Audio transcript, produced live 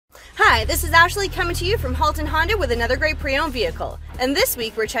Hi, this is Ashley coming to you from Halton Honda with another great pre-owned vehicle. And this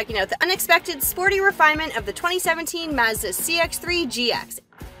week we're checking out the unexpected sporty refinement of the 2017 Mazda CX-3 GX.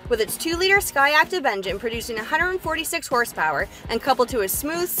 With its 2-liter Skyactiv engine producing 146 horsepower and coupled to a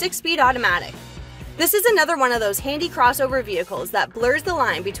smooth 6-speed automatic. This is another one of those handy crossover vehicles that blurs the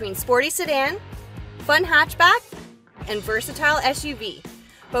line between sporty sedan, fun hatchback, and versatile SUV.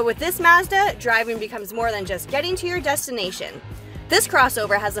 But with this Mazda, driving becomes more than just getting to your destination. This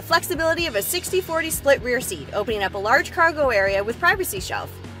crossover has the flexibility of a 60-40 split rear seat, opening up a large cargo area with privacy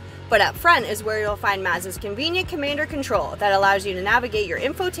shelf. But up front is where you'll find Mazda's convenient Commander control that allows you to navigate your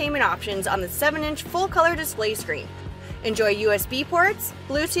infotainment options on the 7-inch full-color display screen. Enjoy USB ports,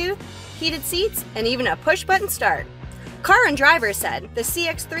 Bluetooth, heated seats, and even a push-button start. Car and Driver said, the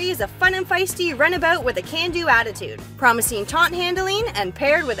CX-3 is a fun and feisty runabout with a can-do attitude, promising taunt handling and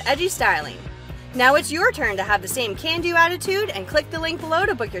paired with edgy styling. Now it's your turn to have the same can-do attitude and click the link below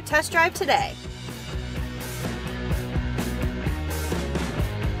to book your test drive today.